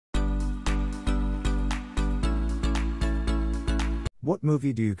What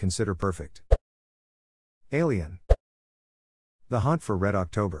movie do you consider perfect? Alien. The Hunt for Red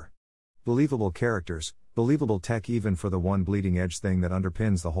October. Believable characters, believable tech even for the one bleeding edge thing that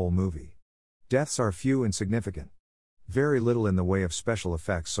underpins the whole movie. Deaths are few and significant. Very little in the way of special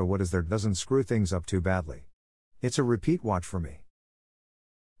effects, so what is there doesn't screw things up too badly. It's a repeat watch for me.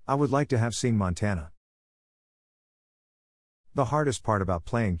 I would like to have seen Montana. The hardest part about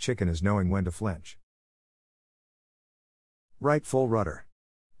playing chicken is knowing when to flinch. Right full rudder.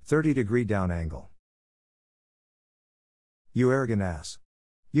 30-degree down angle. You arrogant ass.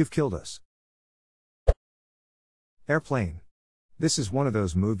 You've killed us. Airplane. This is one of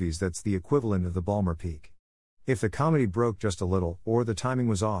those movies that's the equivalent of the Balmer Peak. If the comedy broke just a little, or the timing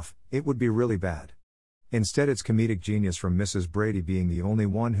was off, it would be really bad. Instead, it's comedic genius from Mrs. Brady being the only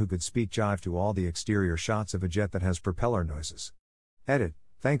one who could speak jive to all the exterior shots of a jet that has propeller noises. Edit.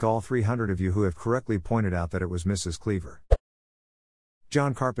 Thank all 300 of you who have correctly pointed out that it was Mrs. Cleaver.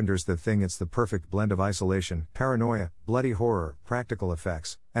 John Carpenter's The Thing. It's the perfect blend of isolation, paranoia, bloody horror, practical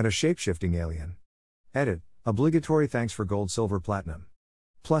effects, and a shape-shifting alien. Edit. Obligatory thanks for gold, silver, platinum.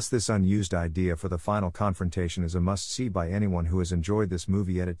 Plus, this unused idea for the final confrontation is a must-see by anyone who has enjoyed this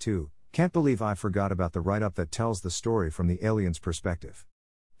movie. Edit 2. Can't believe I forgot about the write-up that tells the story from the alien's perspective.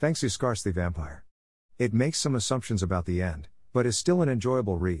 Thanks to Scars the Vampire. It makes some assumptions about the end, but is still an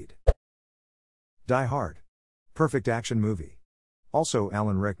enjoyable read. Die Hard. Perfect action movie. Also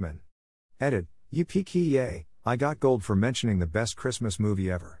Alan Rickman. Edit. Yippee-ki-yay, I got gold for mentioning the best Christmas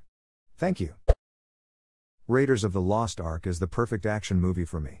movie ever. Thank you. Raiders of the Lost Ark is the perfect action movie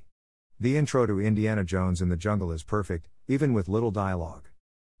for me. The intro to Indiana Jones in the jungle is perfect, even with little dialogue.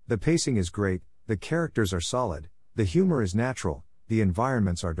 The pacing is great, the characters are solid, the humor is natural, the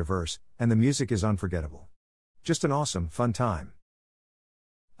environments are diverse, and the music is unforgettable. Just an awesome, fun time.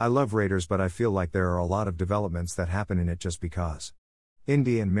 I love Raiders, but I feel like there are a lot of developments that happen in it just because.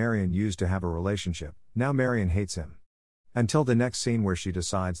 Indy and Marion used to have a relationship, now Marion hates him. Until the next scene where she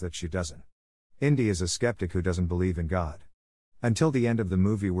decides that she doesn't. Indy is a skeptic who doesn't believe in God. Until the end of the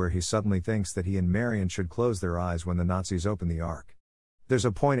movie where he suddenly thinks that he and Marion should close their eyes when the Nazis open the Ark. There's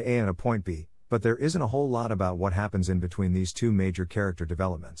a point A and a point B, but there isn't a whole lot about what happens in between these two major character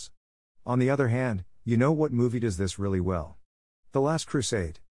developments. On the other hand, you know what movie does this really well? The Last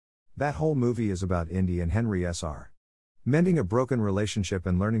Crusade. That whole movie is about Indy and Henry S.R. mending a broken relationship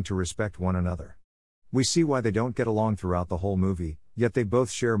and learning to respect one another. We see why they don't get along throughout the whole movie, yet they both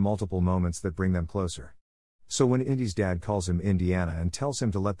share multiple moments that bring them closer. So when Indy's dad calls him Indiana and tells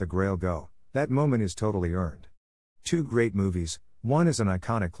him to let the Grail go, that moment is totally earned. Two great movies, one is an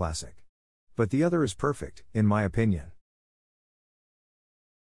iconic classic. But the other is perfect, in my opinion.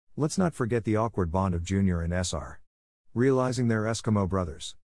 Let's not forget the awkward bond of Junior and SR. Realizing they're Eskimo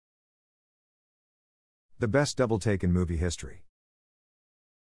brothers. The best double take in movie history.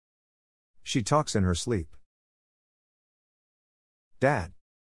 She talks in her sleep. Dad.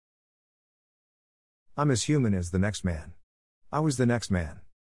 I'm as human as the next man. I was the next man.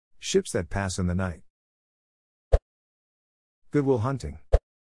 Ships that pass in the night. Good Will Hunting.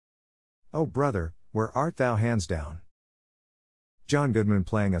 Oh brother, where art thou, hands down? John Goodman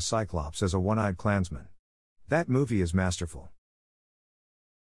playing a Cyclops as a one-eyed Klansman. That movie is masterful.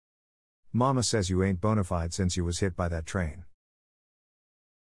 Mama says you ain't bona fide since you was hit by that train.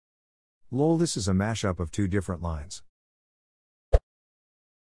 Lol, this is a mashup of two different lines.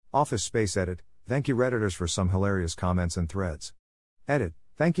 Office Space. Edit. Thank you Redditors for some hilarious comments and threads. Edit.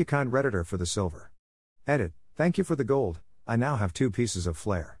 Thank you kind Redditor for the silver. Edit. Thank you for the gold. I now have 2 pieces of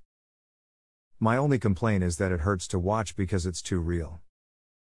flair. My only complaint is that it hurts to watch because it's too real.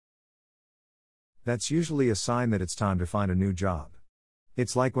 That's usually a sign that it's time to find a new job.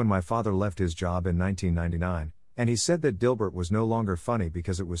 It's like when my father left his job in 1999, and he said that Dilbert was no longer funny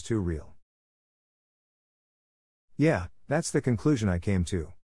because it was too real. Yeah, that's the conclusion I came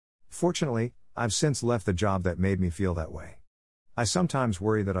to. Fortunately, I've since left the job that made me feel that way. I sometimes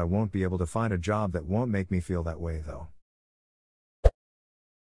worry that I won't be able to find a job that won't make me feel that way though.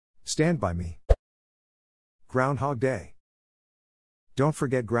 Stand By Me. Groundhog Day. Don't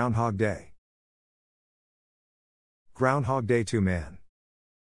forget Groundhog Day. Groundhog Day 2 Man.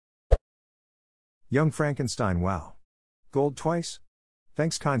 Young Frankenstein. Wow. Gold twice?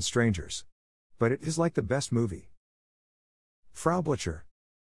 Thanks kind strangers. But it is like the best movie. Frau Butcher.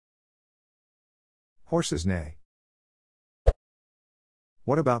 Horses Neigh.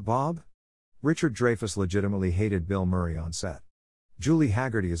 What About Bob? Richard Dreyfuss legitimately hated Bill Murray on set. Julie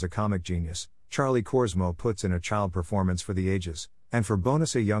Haggerty is a comic genius, Charlie Korsmo puts in a child performance for the ages, and for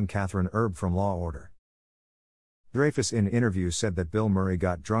bonus a young Catherine Erb from Law Order. Dreyfuss in interviews said that Bill Murray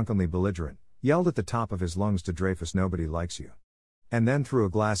got drunkenly belligerent, yelled at the top of his lungs to Dreyfuss, "Nobody likes you." and then threw a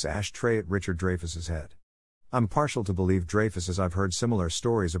glass ashtray at Richard Dreyfuss's head. I'm partial to believe Dreyfuss, as I've heard similar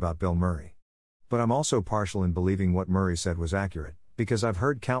stories about Bill Murray. But I'm also partial in believing what Murray said was accurate, because I've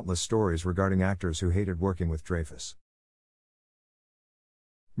heard countless stories regarding actors who hated working with Dreyfuss.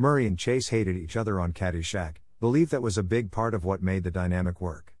 Murray and Chase hated each other on Caddyshack, believe that was a big part of what made the dynamic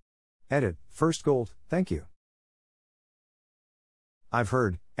work. Edit, first gold, thank you. I've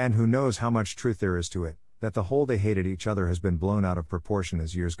heard, and who knows how much truth there is to it, that the whole they hated each other has been blown out of proportion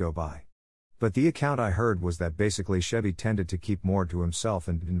as years go by. But the account I heard was that basically Chevy tended to keep more to himself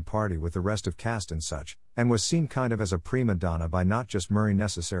and didn't party with the rest of cast and such, and was seen kind of as a prima donna by not just Murray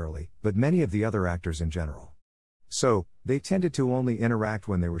necessarily, but many of the other actors in general. So, they tended to only interact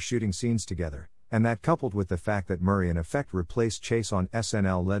when they were shooting scenes together, and that coupled with the fact that Murray in effect replaced Chase on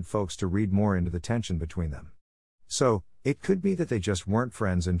SNL led folks to read more into the tension between them. So, it could be that they just weren't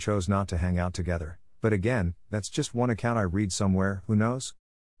friends and chose not to hang out together, but again, that's just one account I read somewhere, who knows?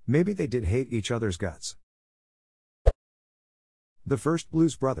 Maybe they did hate each other's guts. The First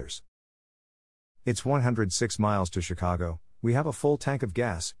Blues Brothers. It's 106 miles to Chicago, we have a full tank of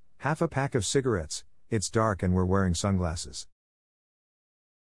gas, half a pack of cigarettes, it's dark and we're wearing sunglasses.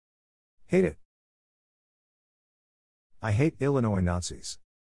 Hate it. I hate Illinois Nazis.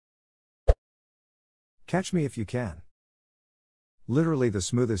 Catch me if you can. Literally the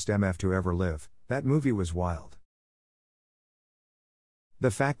smoothest MF to ever live, that movie was wild.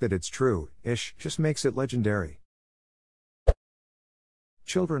 The fact that it's true-ish just makes it legendary.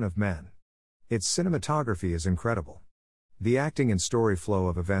 Children of Men. Its cinematography is incredible. The acting and story flow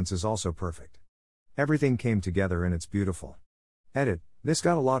of events is also perfect. Everything came together and it's beautiful. Edit, this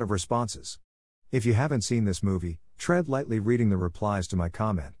got a lot of responses. If you haven't seen this movie, tread lightly reading the replies to my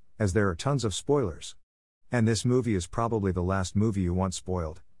comment, as there are tons of spoilers. And this movie is probably the last movie you want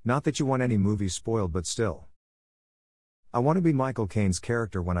spoiled, not that you want any movies spoiled but still. I want to be Michael Caine's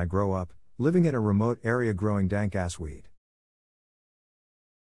character when I grow up, living in a remote area growing dank-ass weed.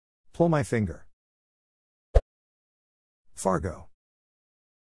 Pull my finger. Fargo.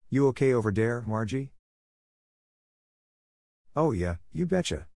 You okay over there, Margie? Oh yeah, you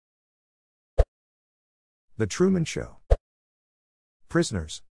betcha. The Truman Show.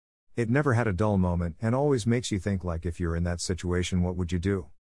 Prisoners. It never had a dull moment and always makes you think, like, if you're in that situation, what would you do?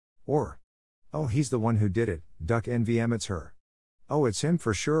 Or, oh, he's the one who did it, duck NVM, it's her. Oh, it's him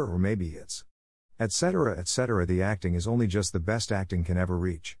for sure, or maybe it's. Etc. etc. The acting is only just the best acting can ever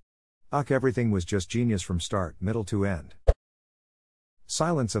reach. Everything was just genius from start, middle to end.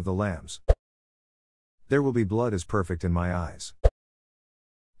 Silence of the Lambs. There Will Be Blood is perfect in my eyes.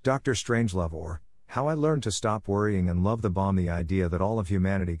 Dr. Strangelove, or How I Learned to Stop Worrying and Love the Bomb. The idea that all of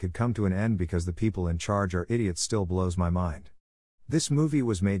humanity could come to an end because the people in charge are idiots still blows my mind. This movie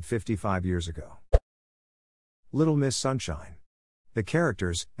was made 55 years ago. Little Miss Sunshine. The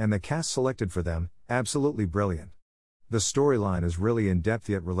characters, and the cast selected for them, absolutely brilliant. The storyline is really in-depth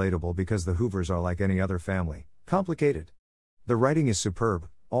yet relatable because the Hoovers are like any other family, complicated. The writing is superb,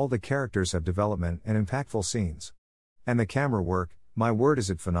 all the characters have development and impactful scenes. And the camera work, my word is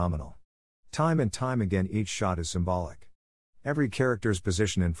it phenomenal. Time and time again each shot is symbolic. Every character's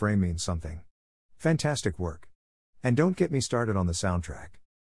position in frame means something. Fantastic work. And don't get me started on the soundtrack.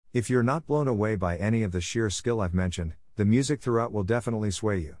 If you're not blown away by any of the sheer skill I've mentioned, the music throughout will definitely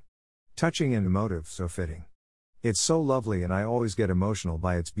sway you. Touching and emotive, so fitting. It's so lovely and I always get emotional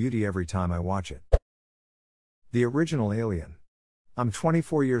by its beauty every time I watch it. The Original Alien. I'm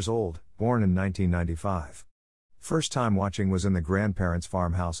 24 years old, born in 1995. First time watching was in the grandparents'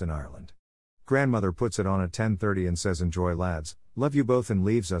 farmhouse in Ireland. Grandmother puts it on at 10:30 and says, "Enjoy lads, love you both," and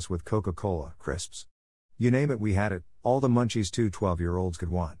leaves us with Coca-Cola, crisps. You name it, we had it, all the munchies 2 12-year-olds could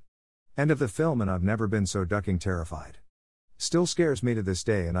want. End of the film, and I've never been so ducking terrified. Still scares me to this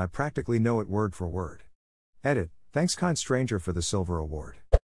day and I practically know it word for word. Edit, thanks kind stranger for the Silver Award.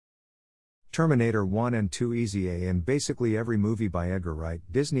 Terminator 1 and 2 Easy A, and basically every movie by Edgar Wright,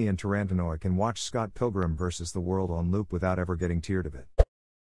 Disney and Tarantino. I can watch Scott Pilgrim vs. the World on loop without ever getting tired of it.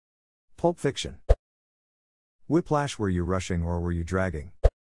 Pulp Fiction. Whiplash. Were you rushing or were you dragging?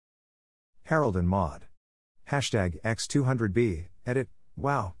 Harold and Maude. Hashtag X200B, edit,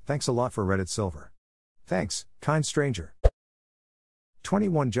 wow, thanks a lot for Reddit Silver. Thanks, kind stranger.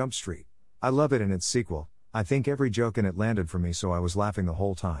 21 Jump Street. I love it and its sequel. I think every joke in it landed for me, so I was laughing the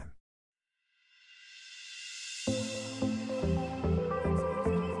whole time.